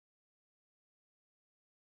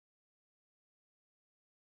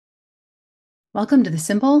Welcome to the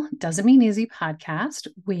Simple Doesn't Mean Easy podcast.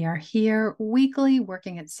 We are here weekly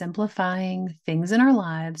working at simplifying things in our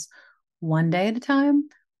lives one day at a time,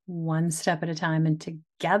 one step at a time. And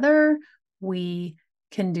together we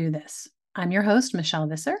can do this. I'm your host, Michelle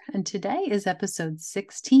Visser, and today is episode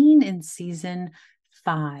 16 in season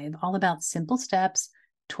 5, all about simple steps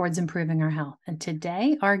towards improving our health. And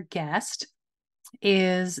today our guest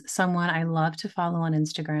is someone I love to follow on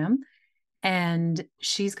Instagram. And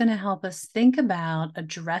she's going to help us think about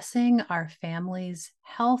addressing our family's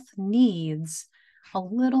health needs a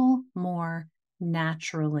little more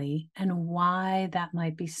naturally and why that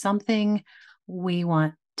might be something we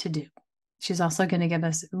want to do. She's also going to give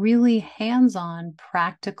us really hands-on,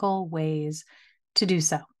 practical ways to do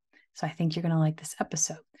so. So I think you're going to like this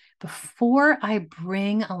episode. Before I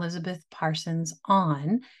bring Elizabeth Parsons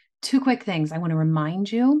on, two quick things. I want to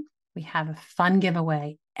remind you, we have a fun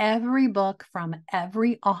giveaway. Every book from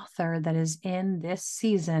every author that is in this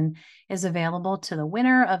season is available to the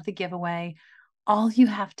winner of the giveaway. All you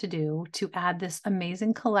have to do to add this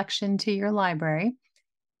amazing collection to your library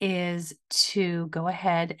is to go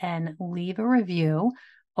ahead and leave a review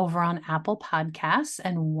over on Apple Podcasts,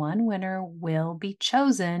 and one winner will be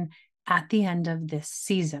chosen at the end of this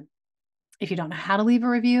season. If you don't know how to leave a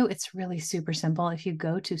review, it's really super simple. If you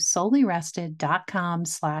go to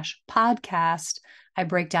soullyrested.com/podcast, I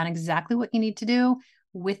break down exactly what you need to do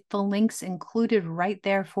with the links included right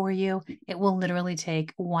there for you. It will literally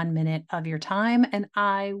take 1 minute of your time, and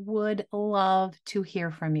I would love to hear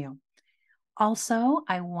from you. Also,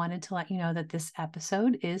 I wanted to let you know that this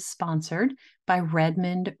episode is sponsored by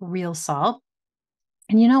Redmond Real Salt.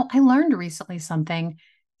 And I learned recently something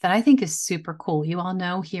that I think is super cool. You all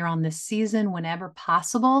know here on this season, whenever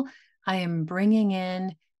possible, I am bringing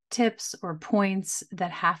in tips or points that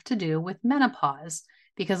have to do with menopause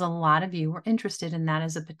because a lot of you were interested in that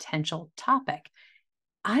as a potential topic.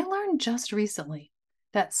 I learned just recently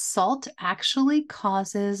that salt actually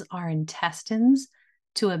causes our intestines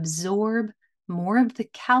to absorb more of the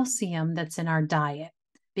calcium that's in our diet,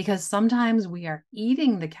 because sometimes we are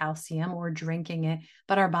eating the calcium or drinking it,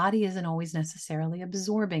 but our body isn't always necessarily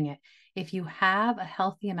absorbing it. If you have a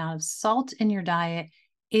healthy amount of salt in your diet,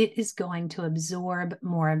 it is going to absorb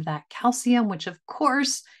more of that calcium, which of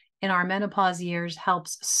course in our menopause years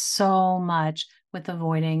helps so much with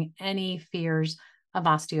avoiding any fears of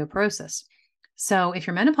osteoporosis. So if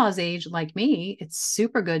you're menopause age like me, it's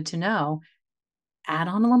super good to know, add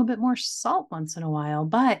on a little bit more salt once in a while.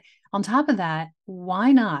 But on top of that,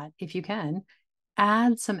 why not, if you can,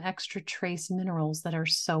 add some extra trace minerals that are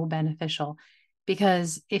so beneficial?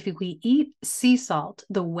 Because if we eat sea salt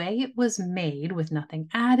the way it was made, with nothing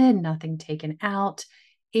added, nothing taken out,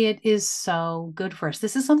 it is so good for us.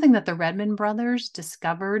 This is something that the Redmond brothers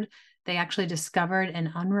discovered. They actually discovered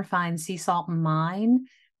an unrefined sea salt mine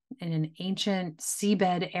in an ancient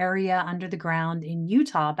seabed area under the ground in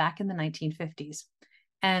Utah back in the 1950s.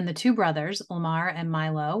 And the two brothers, Lamar and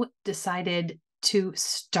Milo, decided to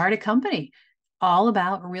start a company all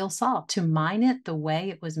about real salt, to mine it the way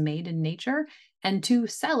it was made in nature and to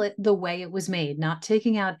sell it the way it was made, not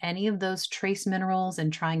taking out any of those trace minerals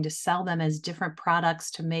and trying to sell them as different products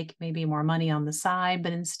to make maybe more money on the side,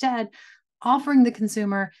 but instead offering the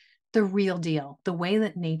consumer the real deal, the way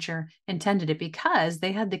that nature intended it, because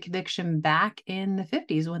they had the conviction back in the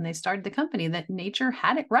 50s when they started the company that nature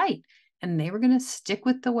had it right and they were going to stick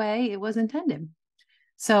with the way it was intended.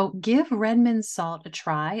 So give Redmond salt a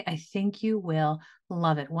try. I think you will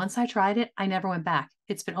love it. Once I tried it, I never went back.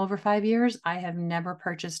 It's been over 5 years. I have never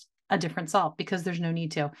purchased a different salt because there's no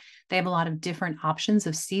need to. They have a lot of different options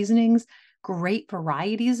of seasonings, great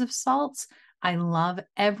varieties of salts. I love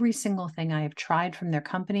every single thing I have tried from their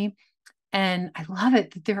company. And I love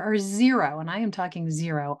it that there are zero, and I am talking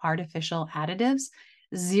zero, artificial additives,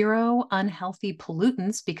 zero unhealthy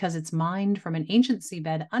pollutants because it's mined from an ancient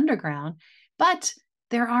seabed underground. But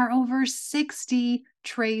there are over 60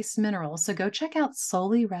 trace minerals. So go check out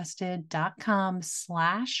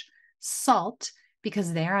soullyrested.com/salt,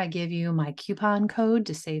 because there I give you my coupon code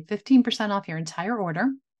to save 15% off your entire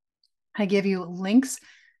order. I give you links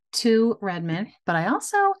to Redmond, but I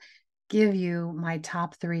also give you my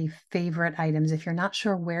top 3 favorite items. If you're not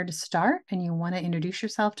sure where to start and you want to introduce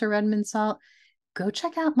yourself to Redmond salt, go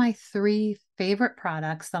check out my 3 favorite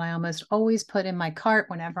products that I almost always put in my cart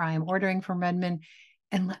whenever I am ordering from Redmond,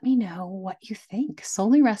 and let me know what you think.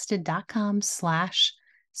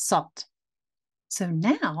 soullyrested.com/salt. So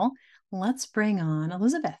now let's bring on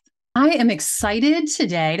Elizabeth. I am excited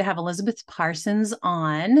today to have Elizabeth Parsons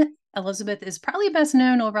on. Elizabeth is probably best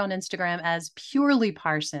known over on Instagram as Purely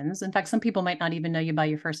Parsons. In fact, some people might not even know you by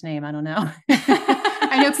your first name. I don't know.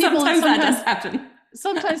 I know people Sometimes that does happen.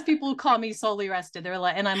 sometimes people call me solely rested. They're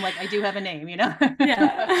like, and I'm like, I do have a name, you know.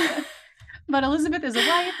 Yeah. But Elizabeth is a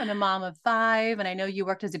wife and a mom of five. And I know you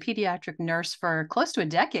worked as a pediatric nurse for close to a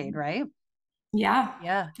decade, right? Yeah.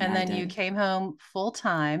 Yeah. And Yeah, I then you did. came home full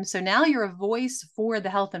time. So now you're a voice for the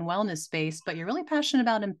health and wellness space, but you're really passionate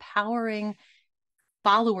about empowering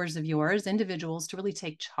followers of yours, individuals, to really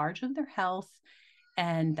take charge of their health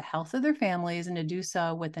and the health of their families, and to do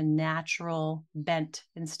so with a natural bent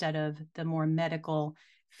instead of the more medical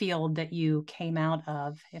field that you came out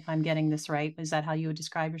of. If I'm getting this right, is that how you would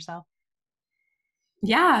describe yourself?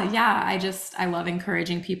 Yeah, yeah. I love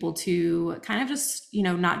encouraging people to kind of just,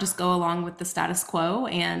 not just go along with the status quo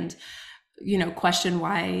and, question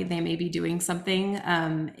why they may be doing something.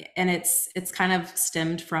 And it's kind of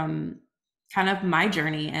stemmed from kind of my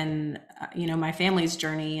journey and, my family's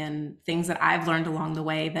journey and things that I've learned along the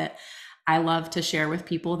way that I love to share with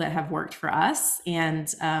people that have worked for us.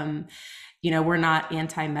 And, we're not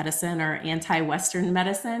anti-medicine or anti-Western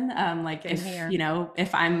medicine. Like Same if, here.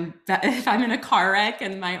 if I'm in a car wreck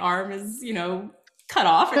and my arm is, cut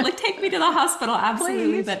off, or like take me to the hospital.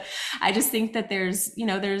 Absolutely. Please. But I just think that there's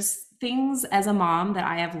things as a mom that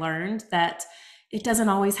I have learned that it doesn't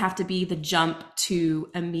always have to be the jump to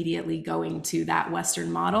immediately going to that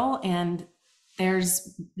Western model. And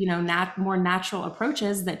there's, more natural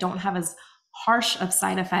approaches that don't have as harsh of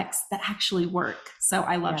side effects that actually work. So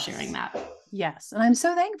I love sharing Yes. that. Yes. And I'm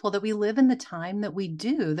so thankful that we live in the time that we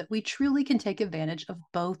do, that we truly can take advantage of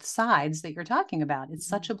both sides that you're talking about. It's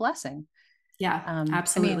such a blessing. Yeah, I mean,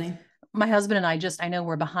 absolutely. my husband and I know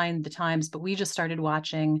we're behind the times, but we just started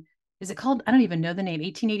watching. Is it called? I don't even know the name.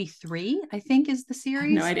 1883, I think, is the I have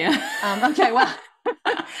no series. idea. Okay, well,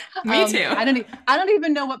 Me too. I don't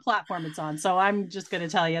even know what platform it's on. So I'm just going to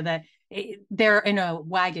tell you that they're in a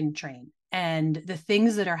wagon train, and the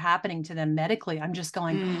things that are happening to them medically, I'm just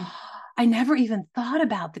going, Mm, I never even thought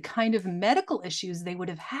about the kind of medical issues they would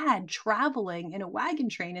have had traveling in a wagon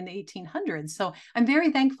train in the 1800s. So I'm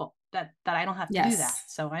very thankful that I don't have to do that. yes.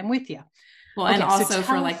 So I'm with you. Well, and Okay, so also for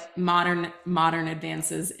tell us. like modern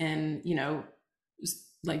advances in,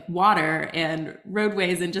 like water and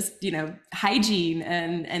roadways and just, hygiene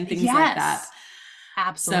and things like that.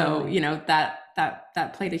 Yes, So, absolutely.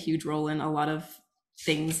 that played a huge role in a lot of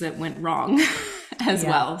things that went wrong as Yeah,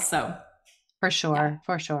 well. So, for yeah. sure,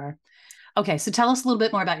 for sure. Okay, so tell us a little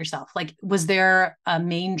bit more about yourself. Like, was there a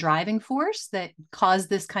main driving force that caused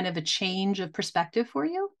this kind of a change of perspective for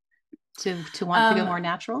you to want to go Um, more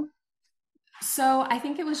natural? So I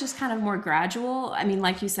think it was just kind of more gradual. I mean,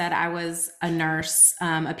 like you said, I was a nurse,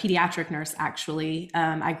 a pediatric nurse, actually.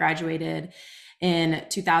 I graduated in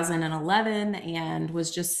 2011 and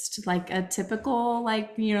was just like a typical,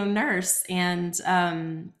 like, nurse. And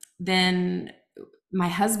then my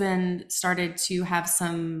husband started to have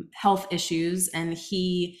some health issues and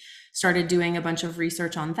he started doing a bunch of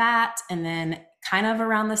research on that. And then kind of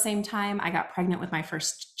around the same time, I got pregnant with my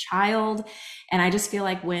first child. And I just feel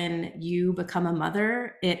like when you become a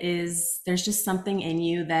mother, there's just something in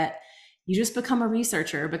you that you just become a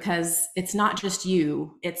researcher, because it's not just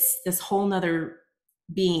you, it's this whole nother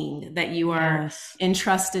being that you are Yes.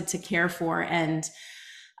 entrusted to care for. And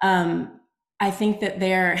um, I think that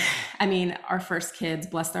I mean, our first kids,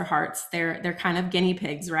 bless their hearts, they're kind of guinea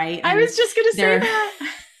pigs, right? I And was just going to say there,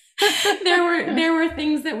 that. there were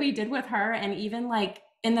things that we did with her, and even like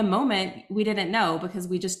in the moment, we didn't know, because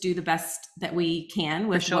we just do the best that we can For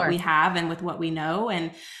with what we sure. have and with what we know.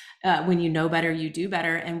 And when you know better, you do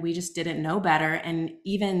better, and we just didn't know better. And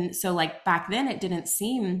even so, like back then, it didn't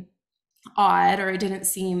seem odd, or it didn't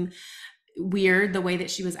seem weird the way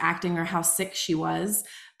that she was acting or how sick she was.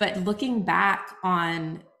 But looking back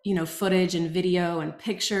on, footage and video and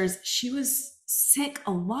pictures, she was sick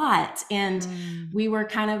a lot. And Mm, we were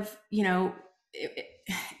kind of,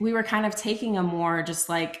 we were kind of taking a more just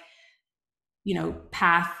like,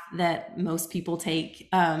 path that most people take,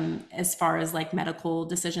 as far as like medical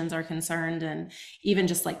decisions are concerned, and even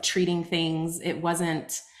just like treating things. It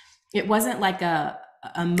wasn't like a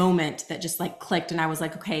moment that just like clicked and I was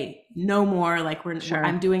like, okay, no more, like I'm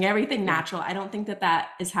sure. doing everything Yeah. natural. I don't think that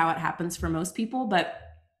is how it happens for most people, but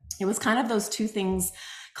it was kind of those two things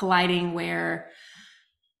colliding where,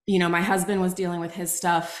 my husband was dealing with his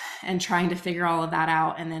stuff and trying to figure all of that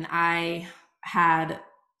out. And then I had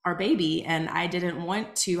our baby, and I didn't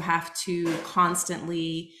want to have to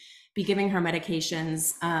constantly be giving her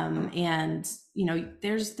medications. And,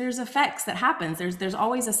 there's effects that happens. There's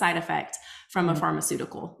always a side effect from a Mm,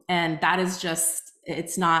 pharmaceutical. And that is just,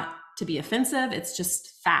 it's not to be offensive. It's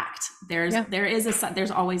just fact. yeah.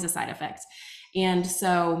 There's always a side effect. And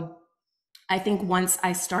so I think once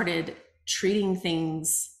I started treating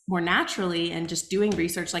things more naturally and just doing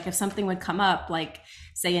research. Like if something would come up, like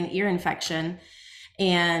say an ear infection,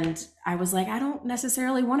 and I was like, I don't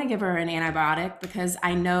necessarily want to give her an antibiotic because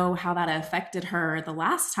I know how that affected her the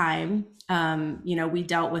last time. We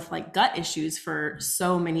dealt with like gut issues for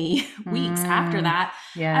so many weeks after Mm, that.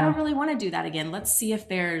 I yeah. don't really want to do that again. Let's see if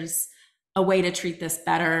there's a way to treat this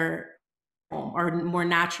better or more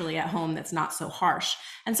naturally at home that's not so harsh.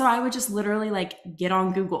 And so I would just literally like get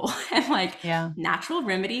on Google and like Yeah. natural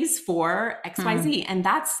remedies for Mm, XYZ. And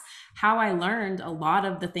that's how I learned a lot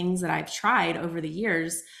of the things that I've tried over the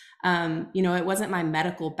years. It wasn't my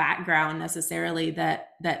medical background necessarily that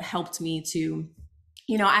helped me to,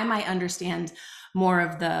 I might understand more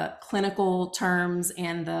of the clinical terms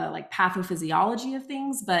and the like pathophysiology of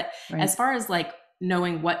things, but right. as far as like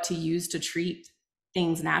knowing what to use to treat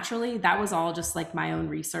things naturally, that was all just like my own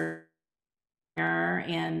research.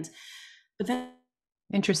 And but then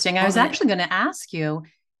Interesting. I of was it, actually going to ask you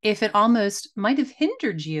if it almost might have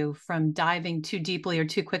hindered you from diving too deeply or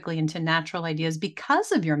too quickly into natural ideas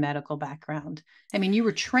because of your medical background. I mean, you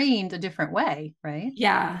were trained a different way, right?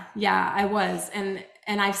 yeah, I was. And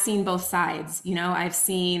I've seen both sides. I've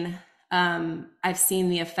seen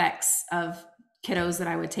the effects of kiddos that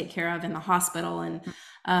I would take care of in the hospital,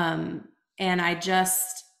 um and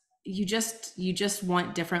you just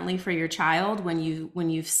want differently for your child when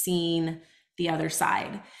you've seen the other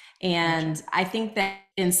side. Gotcha. And I think that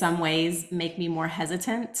in some ways make me more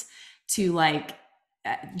hesitant to like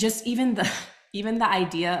just even the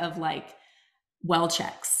idea of like well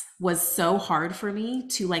checks was so hard for me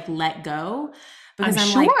to like let go, I'm because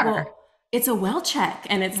I'm like, sure. well, it's a well check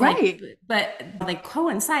and it's like, Right. but they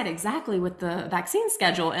coincide exactly with the vaccine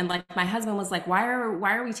schedule. And like my husband was like, why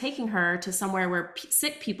are we taking her to somewhere where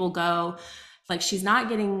sick people go? Like she's not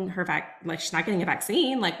getting she's not getting a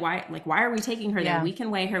vaccine. Like why are we taking her there? Yeah. We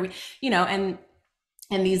can weigh her,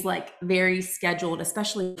 and these like very scheduled,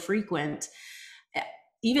 especially frequent,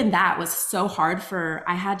 even that was so hard.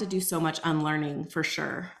 I had to do so much unlearning for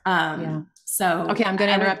sure. Yeah. Okay, So I'm going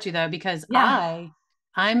to I would, interrupt you though because yeah,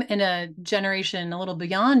 I'm in a generation a little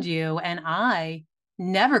beyond you and I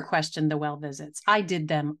never questioned the well visits. I did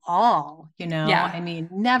them all, yeah. I mean,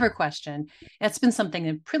 never questioned. It's been something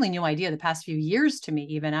a pretty new idea the past few years to me,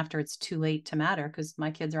 even after it's too late to matter because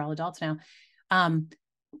my kids are all adults now. Um,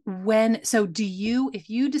 if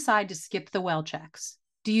you decide to skip the well checks,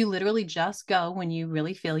 do you literally just go when you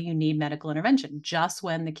really feel you need medical intervention, just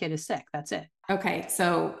when the kid is sick? That's it. Okay,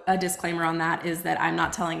 so a disclaimer on that is that I'm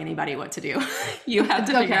not telling anybody what to do. You have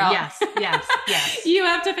to figure Okay. out Yes. Yes. Yes. you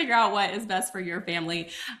have to figure out what is best for your family.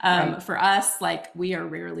 Right. For us, like we are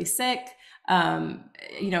rarely sick.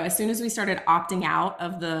 As soon as we started opting out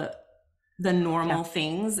of the Yeah. normal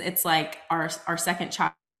things, it's like our second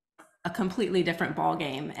child, a completely different ball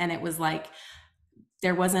game, and it was like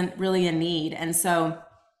there wasn't really a need. And so,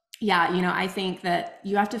 yeah, I think that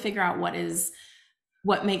you have to figure out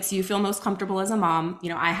what makes you feel most comfortable as a mom.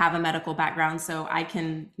 I have a medical background, so I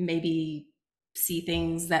can maybe see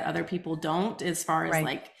things that other people don't as far as Right.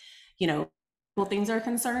 like, things are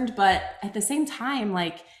concerned. But at the same time,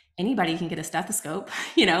 like anybody can get a stethoscope,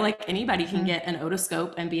 like anybody can Mm, get an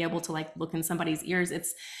otoscope and be able to like look in somebody's ears.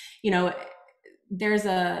 It's, you know,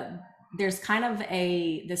 there's kind of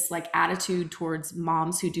this like attitude towards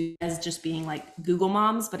moms who do as just being like Google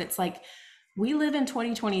moms, but it's like we live in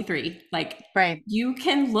 2023. Like right. you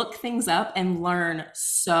can look things up and learn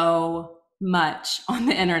so much on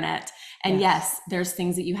the internet. And Yes. yes, there's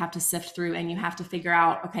things that you have to sift through and you have to figure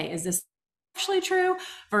out, okay, is this actually true Of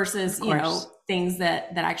versus, course. things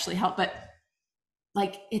that actually help. But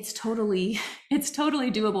like it's totally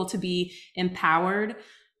doable to be empowered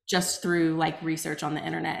just through like research on the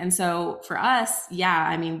internet. And so for us, yeah,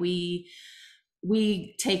 I mean,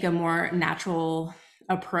 we take a more natural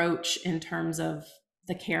approach in terms of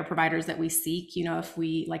the care providers that we seek. If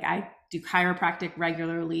we like, I do chiropractic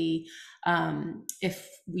regularly. If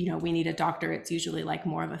we need a doctor, it's usually like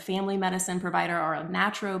more of a family medicine provider or a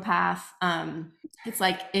naturopath. It's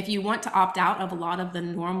like if you want to opt out of a lot of the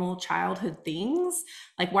normal childhood things,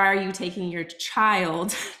 like why are you taking your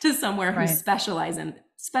child to somewhere who Right.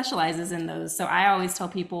 specializes in those? So I always tell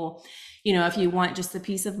people, if you want just the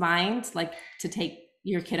peace of mind, like to take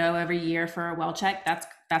your kiddo every year for a well check,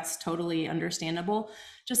 that's totally understandable.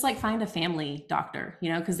 Just like find a family doctor,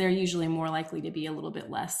 because they're usually more likely to be a little bit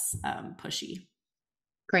less pushy.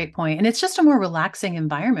 Great point. And it's just a more relaxing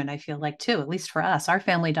environment, I feel like, too, at least for us. Our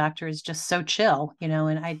family doctor is just so chill, and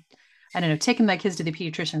I don't know, taking my kids to the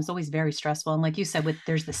pediatrician is always very stressful. And like you said,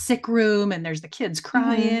 there's the sick room and there's the kids Mm-hmm.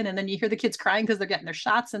 crying, and then you hear the kids crying because they're getting their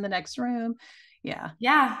shots in the next room. Yeah.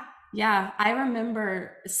 Yeah. Yeah, I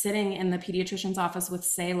remember sitting in the pediatrician's office with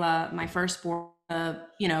Selah, my firstborn,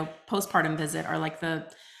 postpartum visit, or like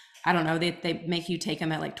I don't know, they make you take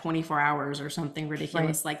them at like 24 hours or something Right.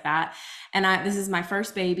 ridiculous like that. And this is my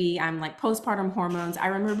first baby. I'm like postpartum hormones. I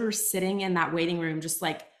remember sitting in that waiting room just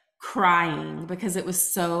like crying because it was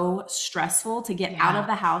so stressful to get out of Yeah.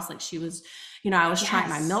 the house. Like she was, I was trying,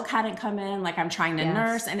 my Yes. milk hadn't come in, like I'm trying to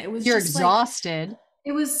nurse. Yes. And it was You're just like, exhausted.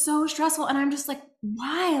 it was so stressful. And I'm just like,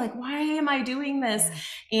 why? Like, why am I doing this? Yeah.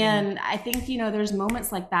 Yeah. And I think, there's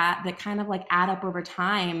moments like that that kind of like add up over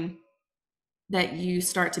time that you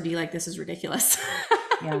start to be like, this is ridiculous.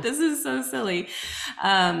 Yeah. This is so silly.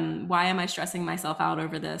 Why am I stressing myself out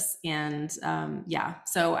over this? And yeah,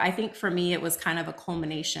 so I think for me, it was kind of a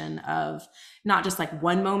culmination of not just like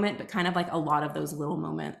one moment, but kind of like a lot of those little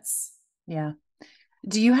moments. Yeah.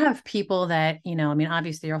 Do you have people that, I mean,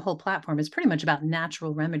 obviously your whole platform is pretty much about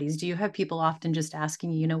natural remedies. Do you have people often just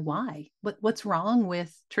asking you, why? What's wrong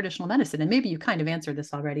with traditional medicine? And maybe you kind of answered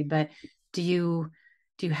this already, but do you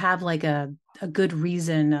do you have like a good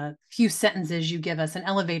reason, a few sentences you give us, an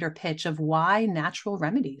elevator pitch of why natural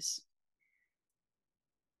remedies?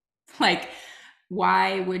 Like,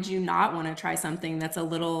 why would you not want to try something that's a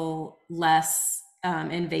little less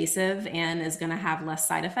invasive and is going to have less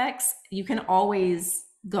side effects? You can always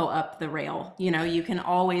go up the rail. You can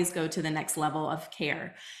always go to the next level of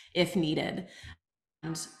care if needed.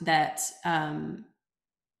 And that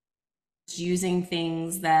using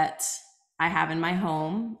things that I have in my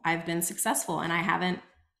home, I've been successful, and I haven't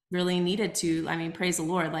really needed to. I mean, praise the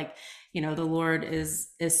Lord. Like, the Lord is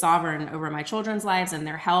sovereign over my children's lives and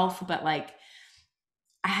their health, but like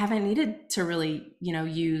I haven't needed to really,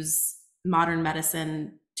 use modern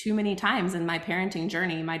medicine too many times in my parenting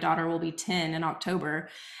journey. My daughter will be 10 in October,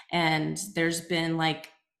 and there's been like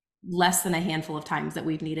less than a handful of times that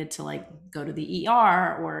we've needed to like go to the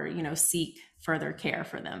ER or, seek further care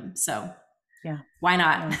for them. So Yeah. why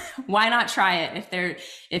not? Yeah. Why not try it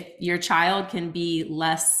if your child can be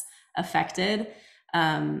less affected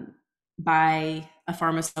by a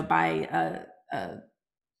pharmaceutical, by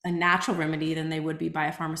a natural remedy than they would be by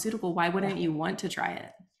a pharmaceutical? Why Yeah. wouldn't you want to try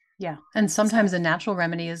it? Yeah. And So sometimes a natural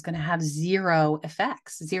remedy is going to have zero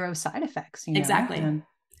effects, zero side effects, exactly, and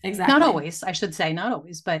not exactly, always, I should say, not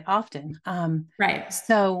always, but often. right,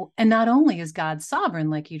 So, and not only is God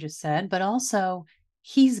sovereign, like you just said, but also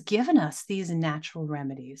he's given us these natural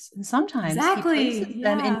remedies. And sometimes he exactly, places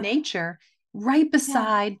them in yeah, nature right yeah,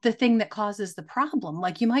 beside the thing that causes the problem.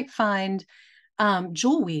 Like you might find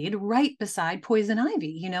jewelweed right beside poison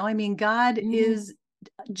ivy. I mean, God mm-hmm. is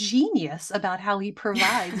genius about how he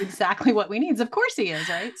provides exactly what we need. Of course he is,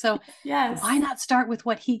 right? So why Yes, not start with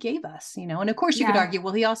what he gave us? And of course you could yeah, argue,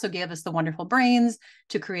 well, he also gave us the wonderful brains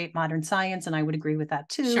to create modern science. And I would agree with that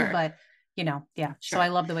too. sure, But, yeah. So sure. I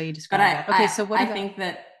love the way you But described I, that. Okay. I, So what I about, think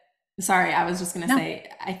that, sorry, I was just going to no, say,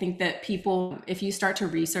 I think that people, if you start to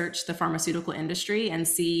research the pharmaceutical industry and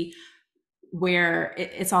see where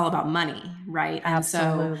it's all about money, right? And so,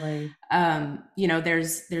 absolutely.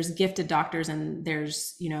 there's gifted doctors, and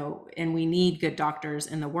there's, and we need good doctors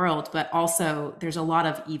in the world, but also there's a lot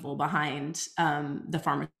of evil behind the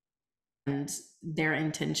pharma and their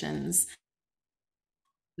intentions.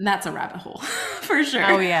 And that's a rabbit hole for sure.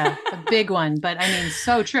 Oh yeah, a big one. But I mean,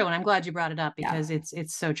 so true. And I'm glad you brought it up Yeah. because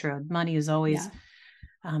it's so true. Money is always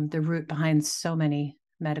Yeah. the root behind so many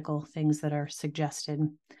medical things that are suggested.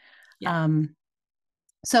 Yeah. Um,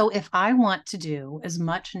 So if I want to do as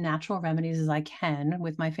much natural remedies as I can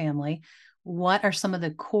with my family, what are some of the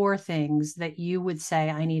core things that you would say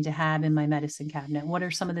I need to have in my medicine cabinet? What are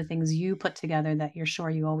some of the things you put together that you're sure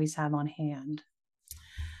you always have on hand?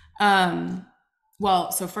 Um,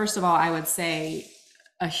 well, so first of all, I would say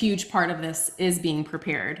a huge part of this is being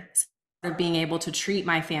prepared. Of being able to treat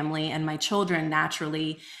my family and my children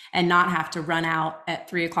naturally and not have to run out at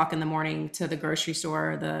 3 o'clock in the morning to the grocery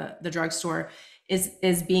store or the drugstore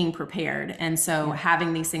is being prepared. And so Yeah,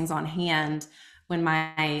 having these things on hand when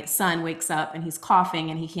my son wakes up and he's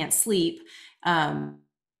coughing and he can't sleep,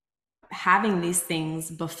 having these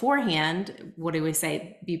things beforehand, what do we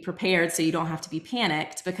say? Be prepared so you don't have to be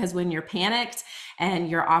panicked, because when you're panicked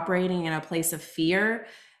and you're operating in a place of fear,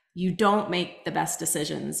 you don't make the best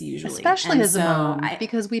decisions usually. especially And as a so mom, I,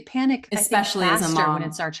 because we panic, I think, especially as a faster when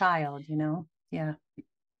it's mom, our child. Yeah.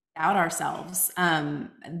 doubt ourselves.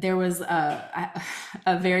 There was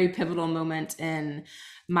a very pivotal moment in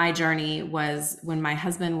my journey was when my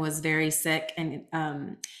husband was very sick,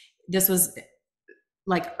 and this was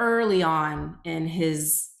like early on in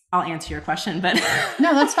his I'll answer your question, but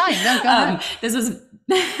No, that's fine. No, go ahead. this was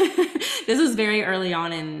this was very early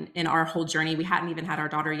on in our whole journey. We hadn't even had our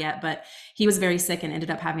daughter yet, but he was very sick and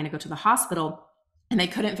ended up having to go to the hospital, and they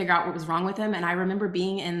couldn't figure out what was wrong with him. And I remember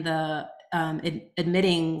being in the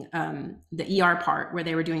admitting the ER part where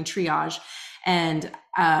they were doing triage, and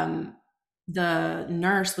the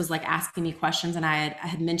nurse was like asking me questions, and I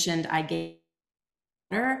had mentioned I gave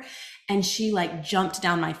her, and she like jumped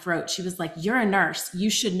down my throat. She was like, "You're a nurse. You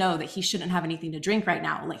should know that he shouldn't have anything to drink right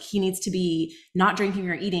now. Like he needs to be not drinking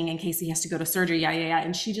or eating in case he has to go to surgery." Yeah, yeah, yeah.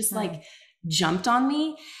 And she just like jumped on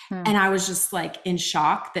me, and I was just like in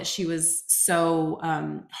shock that she was so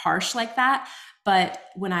harsh like that. But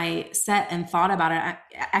when I sat and thought about it,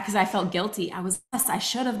 because I felt guilty, I was, yes, I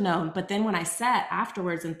should have known. But then when I sat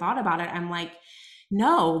afterwards and thought about it, I'm like,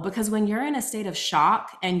 no, because when you're in a state of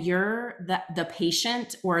shock and you're the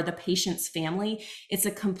patient or the patient's family, it's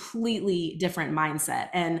a completely different mindset.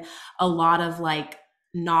 And a lot of like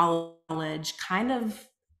knowledge kind of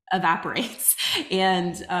evaporates.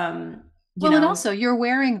 And, Well, and also you're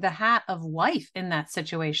wearing the hat of wife in that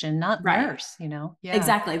situation, not right. nurse, you know? Yeah.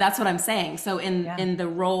 Exactly. That's what I'm saying. So in the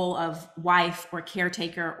role of wife or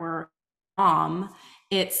caretaker or mom,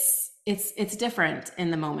 it's different in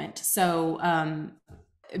the moment. So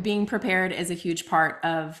being prepared is a huge part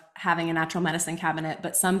of having a natural medicine cabinet,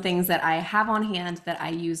 but some things that I have on hand that I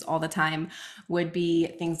use all the time would be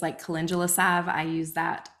things like calendula salve. I use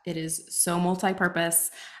that. It is so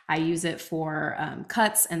multi-purpose. I use it for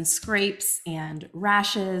cuts and scrapes and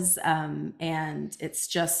rashes, and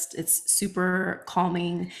it's super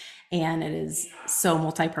calming, and it is so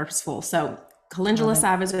multi-purposeful. So calendula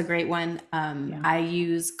salve is a great one. I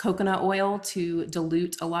use coconut oil to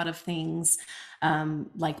dilute a lot of things,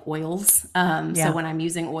 like oils. So when I'm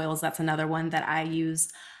using oils, that's another one that I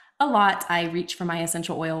use a lot. I reach for my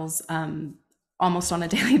essential oils almost on a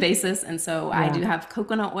daily basis. And so I do have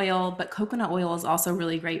coconut oil, but coconut oil is also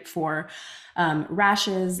really great for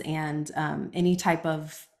rashes and any type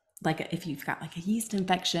of, like if you've got like a yeast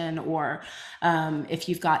infection, or if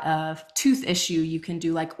you've got a tooth issue, you can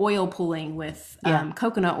do like oil pulling with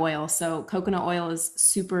coconut oil. So coconut oil is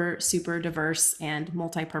super, super diverse and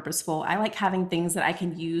multi-purposeful. I like having things that I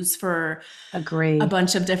can use for a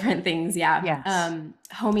bunch of different things. Yeah. Yes.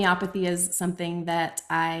 Homeopathy is something that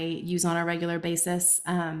I use on a regular basis.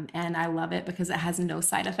 And I love it because it has no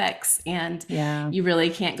side effects, and you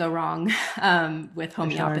really can't go wrong with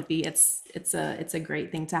homeopathy. Sure. It's a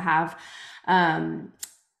great thing to have.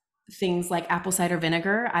 Things like apple cider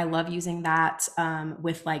vinegar, I love using that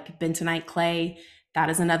with like bentonite clay. That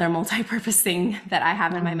is another multi-purpose thing that I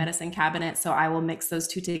have in my medicine cabinet. So I will mix those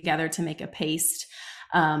two together to make a paste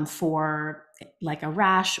for like a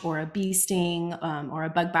rash or a bee sting or a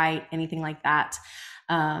bug bite, anything like that.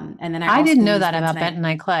 And then I didn't know that about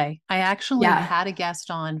bentonite clay. I actually had a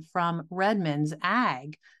guest on from Redmond's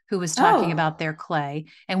Ag who was talking about their clay,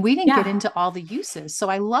 and we didn't get into all the uses. So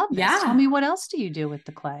I love this. Tell me, what else do you do with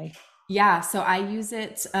the clay? Yeah, so I use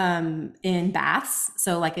it in baths.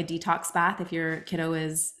 So like a detox bath, if your kiddo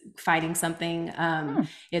is fighting something,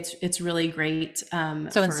 it's really great.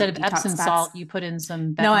 So instead of Epsom salt, you put in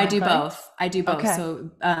some bentonite No, I do clay? both. I do both. Okay.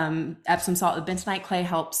 So Epsom salt, the bentonite clay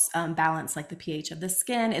helps balance like the pH of the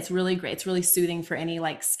skin. It's really great. It's really soothing for any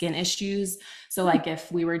like skin issues. So like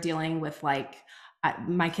if we were dealing with like,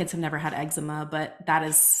 my kids have never had eczema, but that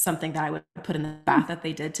is something that I would put in the bath that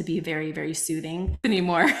they did to be very, very soothing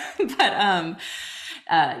anymore. But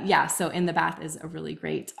so in the bath is a really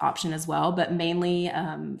great option as well, but mainly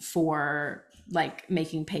for like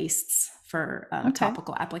making pastes for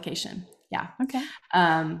topical application. Yeah. Okay.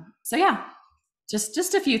 So yeah,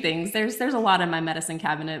 just a few things. There's a lot in my medicine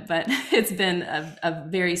cabinet, but it's been a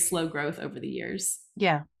very slow growth over the years.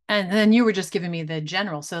 Yeah. And then you were just giving me the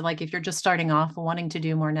general. So like if you're just starting off wanting to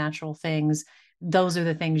do more natural things, those are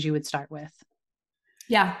the things you would start with.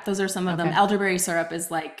 Yeah, those are some of them. Elderberry syrup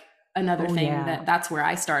is like another thing that's where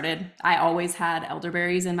I started. I always had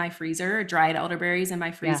elderberries in my freezer, dried elderberries in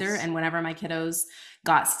my freezer. Yes. And whenever my kiddos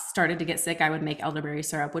started to get sick, I would make elderberry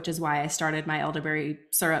syrup, which is why I started my elderberry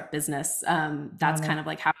syrup business. That's kind of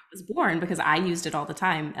like how it was born, because I used it all the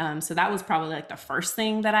time. So that was probably like the first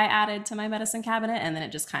thing that I added to my medicine cabinet. And then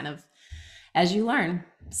it just kind of, as you learn.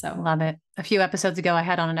 So love it. A few episodes ago, I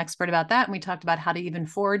had on an expert about that, and we talked about how to even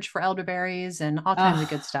forage for elderberries and all kinds of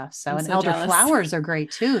good stuff. So, and elder flowers are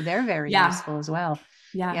great too. They're very useful as well.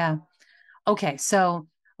 Yeah. Okay. So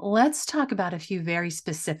let's talk about a few very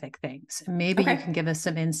specific things. Maybe you can give us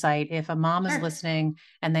some insight. If a mom is listening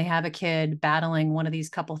and they have a kid battling one of these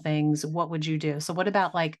couple things, what would you do? So what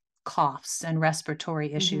about like coughs and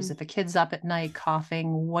respiratory issues? Mhm. If a kid's up at night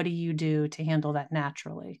coughing, what do you do to handle that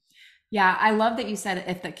naturally? Yeah, I love that you said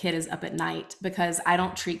if the kid is up at night because I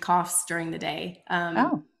don't treat coughs during the day.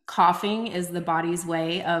 Oh, Coughing is the body's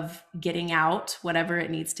way of getting out whatever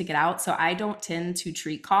it needs to get out. So I don't tend to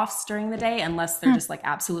treat coughs during the day unless they're hmm. just like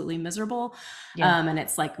absolutely miserable. Yeah, And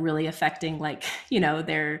it's like really affecting like,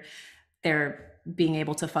 their being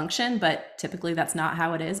able to function, but typically that's not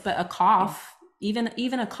how it is. But a yeah, cough, even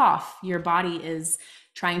a cough, your body is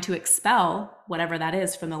trying to expel whatever that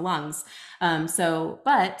is from the lungs.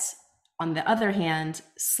 But on the other hand,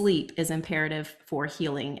 sleep is imperative for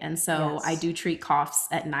healing. And so I yes. do treat coughs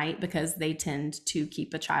at night because they tend to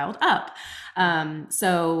keep a child up.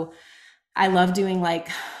 So I love doing like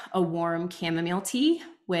a warm chamomile tea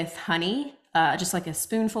with honey. Just like a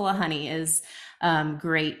spoonful of honey is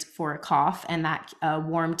great for a cough, and that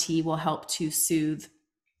warm tea will help to soothe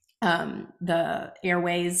the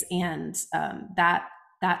airways, and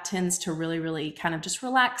that tends to really, really kind of just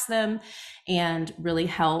relax them and really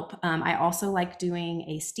help. I also like doing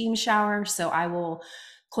a steam shower, so I will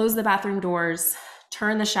close the bathroom doors,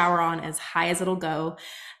 turn the shower on as high as it'll go,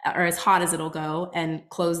 or as hot as it'll go, and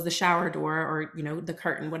close the shower door or the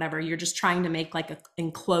curtain, whatever. You're just trying to make like a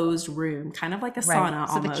enclosed room, kind of like a Right. sauna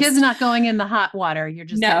So the kid's almost. not going in the hot water. You're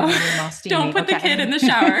just getting No, the room all don't steamy. put the kid Okay. in the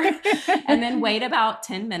shower. And then wait about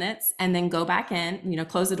 10 minutes and then go back in,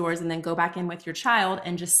 close the doors and then go back in with your child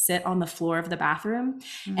and just sit on the floor of the bathroom.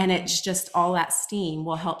 And Mm, it's just all that steam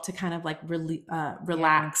will help to kind of like yeah.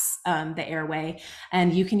 relax the airway.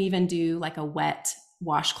 And you can even do like a wet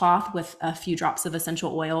washcloth with a few drops of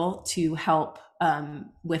essential oil to help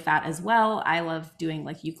with that as well. I love doing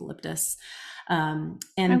like eucalyptus. I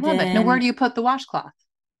And love it. Now, where do then you put the washcloth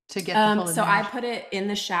to get the full so I advantage? put it in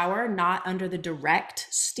the shower, not under the direct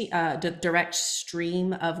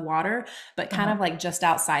stream of water, but kind Uh-huh. of like just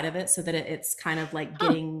outside of it, so that it's kind of like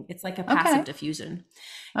Huh. it's like a passive Okay. diffusion.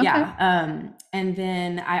 Okay. Yeah. And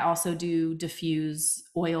then I also do diffuse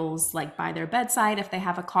oils like by their bedside if they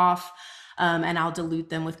have a cough. And I'll dilute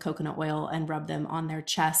them with coconut oil and rub them on their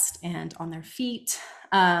chest and on their feet.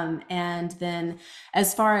 And then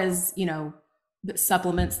as far as, the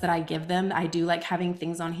supplements that I give them, I do like having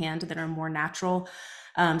things on hand that are more natural.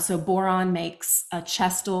 So Boron makes a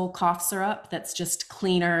Chestal cough syrup that's just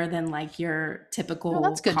cleaner than like your Oh,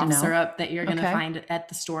 that's typical good to cough know. syrup that you're going to Okay. find at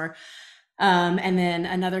the store. And then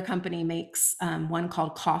another company makes one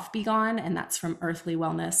called Cough Be Gone, and that's from Earthly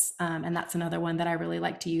Wellness. And that's another one that I really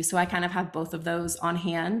like to use. So I kind of have both of those on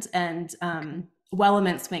hand. And Okay.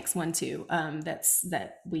 Wellaments makes one too,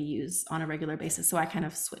 that we use on a regular basis. So I kind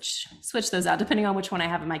of switch those out depending on which one I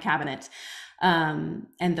have in my cabinet. And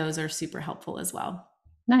those are super helpful as well.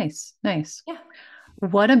 Nice. Nice. Yeah.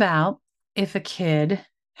 What about if a kid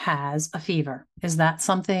has a fever? Is that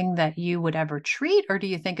something that you would ever treat, or do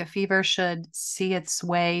you think a fever should see its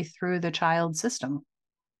way through the child's system?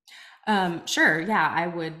 Sure. Yeah,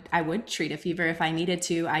 I would treat a fever if I needed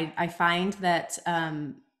to. I find that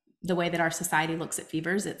the way that our society looks at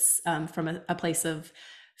fevers, it's from a place of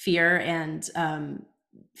fear, and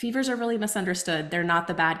fevers are really misunderstood. They're not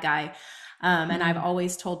the bad guy. And I've Mm,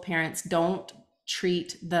 always told parents, don't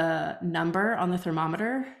treat the number on the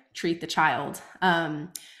thermometer, treat the child.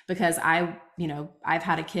 Because I've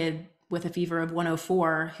had a kid with a fever of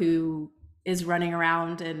 104 who is running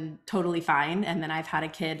around and totally fine. And then I've had a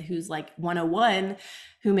kid who's like 101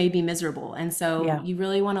 who may be miserable. And so yeah. you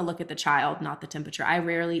really want to look at the child, not the temperature. I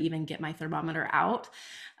rarely even get my thermometer out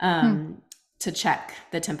Hmm. to check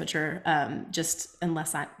the temperature, just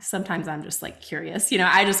unless sometimes I'm just like curious,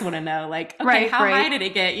 I just want to know like, okay, Right, how high right. did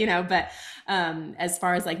it get, but as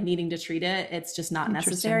far as like needing to treat it, it's just not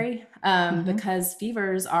Interesting. necessary, Hmm. because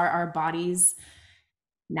fevers are our body's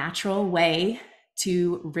natural way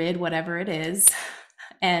to rid whatever it is,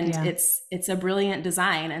 and Yeah. it's a brilliant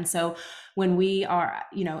design. And so when we are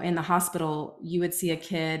in the hospital, you would see a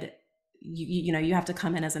kid, you have to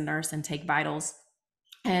come in as a nurse and take vitals,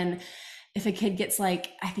 and if a kid gets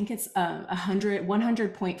like, I think it's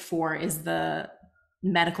 100.4 is the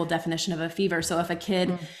medical definition of a fever. So if a kid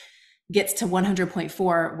Mm, gets to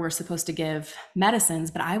 100.4, we're supposed to give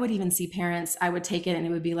medicines. But I would even see parents, I would take it and it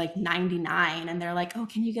would be like 99. And they're like, oh,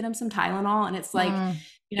 can you get them some Tylenol? And it's like, mm,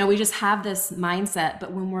 we just have this mindset.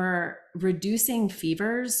 But when we're reducing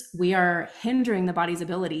fevers, we are hindering the body's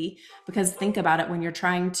ability. Because think about it, when you're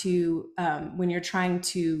trying to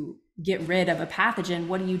get rid of a pathogen,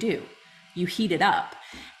 what do? You heat it up.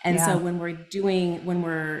 And so yeah. when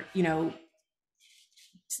we're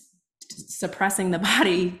suppressing the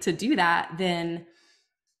body to do that, then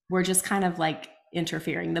we're just kind of like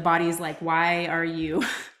interfering. The body's like, why are you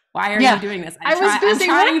Why are you Yeah. doing this? I was I'm busy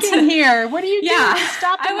trying working to, here. What are you yeah, doing? You're I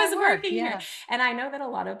stopping my was work. working here. Yeah. And I know that a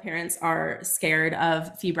lot of parents are scared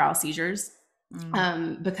of febrile seizures,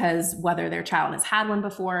 Mm, because whether their child has had one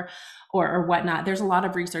before or whatnot, there's a lot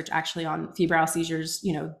of research actually on febrile seizures.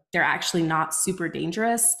 You know, they're actually not super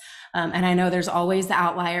dangerous. And I know there's always the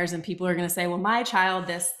outliers, and people are going to say, well, my child,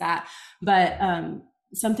 this, that. But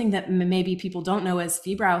something that maybe people don't know is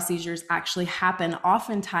febrile seizures actually happen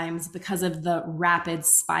oftentimes because of the rapid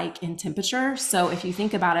spike in temperature. So if you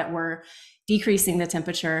think about it, we're decreasing the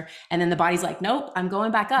temperature, and then the body's like, nope, I'm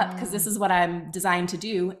going back up because this is what I'm designed to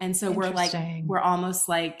do. And so interesting. we're almost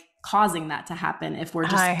like causing that to happen if we're I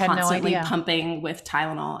just had no constantly idea. pumping with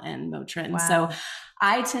Tylenol and Motrin. So Wow.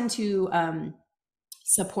 I tend to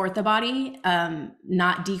support the body,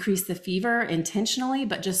 not decrease the fever intentionally,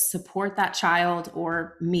 but just support that child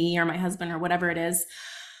or me or my husband or whatever it is,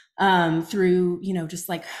 through, you know, just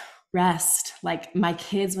like rest. Like my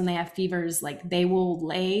kids, when they have fevers, like they will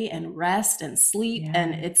lay and rest and sleep. Yeah.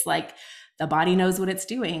 And it's like the body knows what it's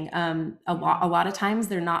doing. A lot of times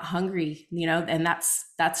they're not hungry, you know, and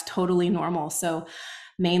that's totally normal. So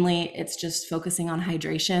mainly it's just focusing on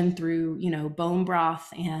hydration through, you know, bone broth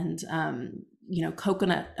and, you know,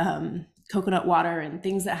 coconut water and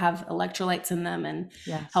things that have electrolytes in them, and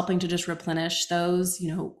Yes. helping to just replenish those,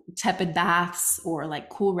 you know, tepid baths or like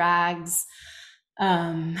cool rags.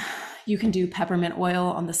 Um, you can do peppermint oil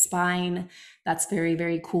on the spine. That's very,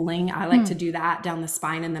 very cooling. I like to do that down the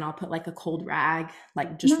spine, and then I'll put like a cold rag,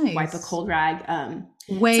 like just wipe a Nice. cold rag.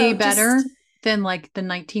 Way So better just than like the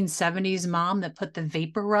 1970s mom that put the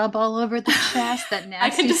vapor rub all over the chest, that I can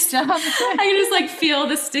nasty just stuff. I can just like feel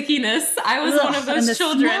the stickiness. I was one of Ugh, and the those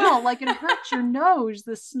children. smell, like it hurts your nose,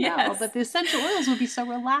 the smell. Yes. But the essential oils would be so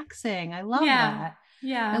relaxing. I love Yeah. that. I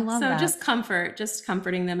Yeah. love So that. just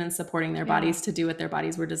comforting them and supporting their Yeah. bodies to do what their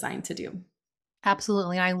bodies were designed to do.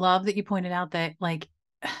 Absolutely. And I love that you pointed out that like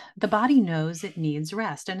the body knows it needs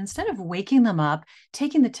rest. And instead of waking them up,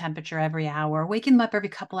 taking the temperature every hour, waking them up every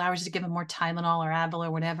couple hours to give them more Tylenol or Advil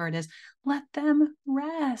or whatever it is, let them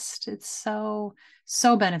rest. It's so,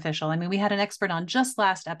 so beneficial. I mean, we had an expert on just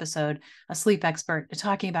last episode, a sleep expert,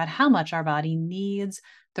 talking about how much our body needs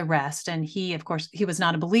the rest. And he, of course, he was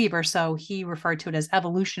not a believer, so he referred to it as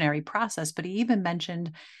evolutionary process, but he even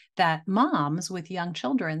mentioned that moms with young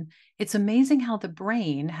children, it's amazing how the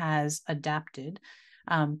brain has adapted.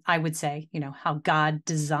 I would say, you know, how God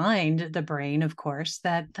designed the brain, of course,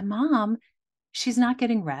 that the mom, she's not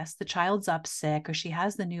getting rest. The child's up sick or she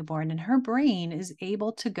has the newborn, and her brain is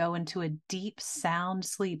able to go into a deep, sound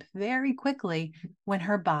sleep very quickly when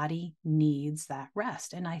her body needs that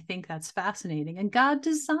rest. And I think that's fascinating. And God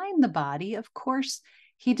designed the body, of course.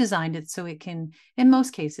 He designed it so it can, in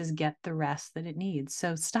most cases, get the rest that it needs.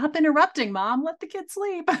 So stop interrupting, mom. Let the kid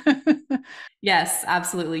sleep. Yes,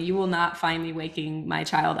 absolutely. You will not find me waking my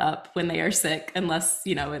child up when they are sick unless,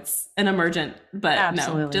 you know, it's an emergent. But no,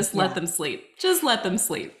 Absolutely. just let Yeah. them sleep. Just let them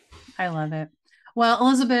sleep. I love it. Well,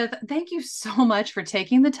 Elizabeth, thank you so much for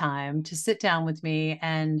taking the time to sit down with me.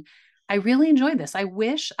 And I really enjoyed this. I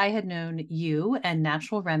wish I had known you and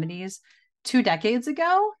natural remedies 2 decades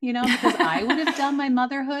ago, you know, because I would have done my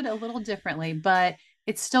motherhood a little differently, but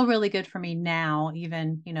it's still really good for me now,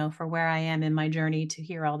 even, you know, for where I am in my journey to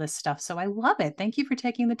hear all this stuff. So I love it. Thank you for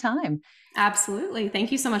taking the time. Absolutely.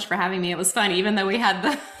 Thank you so much for having me. It was fun, even though we had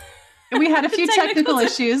the, We had a the few technical technical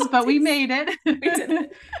issues, but we difficulties. made We did it.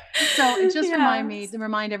 it. So just remind Yeah. me to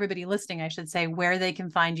remind everybody listening, I should say, where they can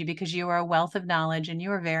find you, because you are a wealth of knowledge and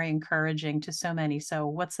you are very encouraging to so many. So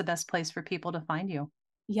what's the best place for people to find you?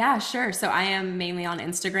 Yeah, sure. So I am mainly on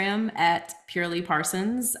Instagram at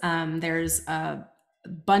purelyparsons. There's a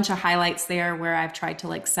bunch of highlights there where I've tried to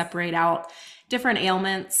like separate out different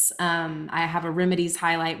ailments. I have a remedies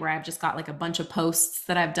highlight where I've just got like a bunch of posts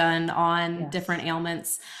that I've done on Yes. different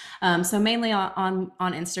ailments. So mainly on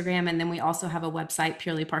Instagram, and then we also have a website,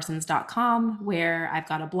 purelyparsons.com, where I've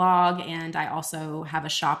got a blog, and I also have a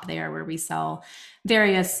shop there where we sell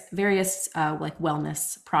various like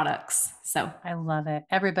wellness products. So I love it.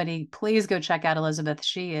 Everybody, please go check out Elizabeth.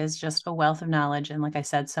 She is just a wealth of knowledge. And like I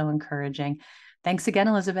said, so encouraging. Thanks again,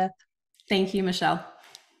 Elizabeth. thank you, Michelle.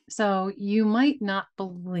 So you might not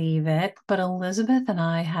believe it, but Elizabeth and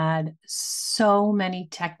I had so many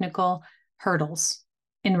technical hurdles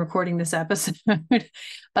in recording this episode.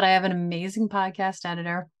 But I have an amazing podcast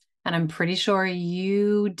editor, and I'm pretty sure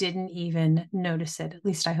you didn't even notice it. At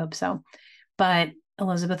least I hope so. But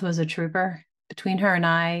Elizabeth was a trooper. Between her and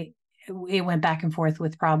I, it went back and forth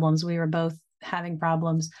with problems. We were both having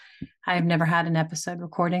problems. I've never had an episode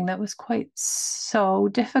recording that was quite so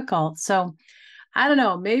difficult. So I don't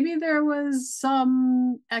know, maybe there was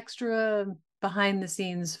some extra behind the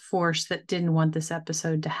scenes force that didn't want this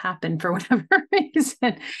episode to happen for whatever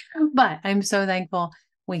reason. But I'm so thankful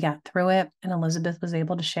we got through it, and Elizabeth was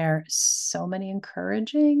able to share so many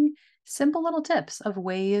encouraging, simple little tips of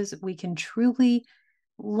ways we can truly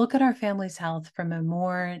look at our family's health from a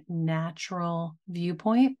more natural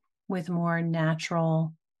viewpoint with more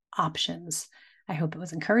natural options. I hope it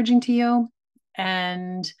was encouraging to you.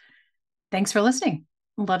 And thanks for listening.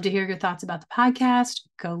 Love to hear your thoughts about the podcast.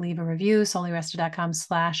 Go leave a review,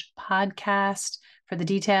 soullyrested.com/podcast for the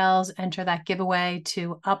details. Enter that giveaway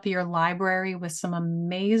to up your library with some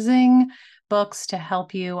amazing books to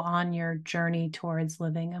help you on your journey towards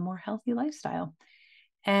living a more healthy lifestyle.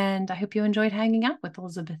 And I hope you enjoyed hanging out with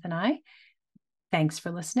Elizabeth and I. Thanks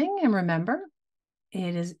for listening. And remember,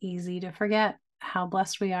 it is easy to forget how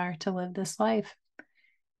blessed we are to live this life.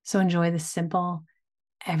 So enjoy the simple,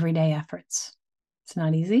 everyday efforts. It's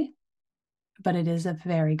not easy, but it is a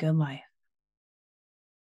very good life.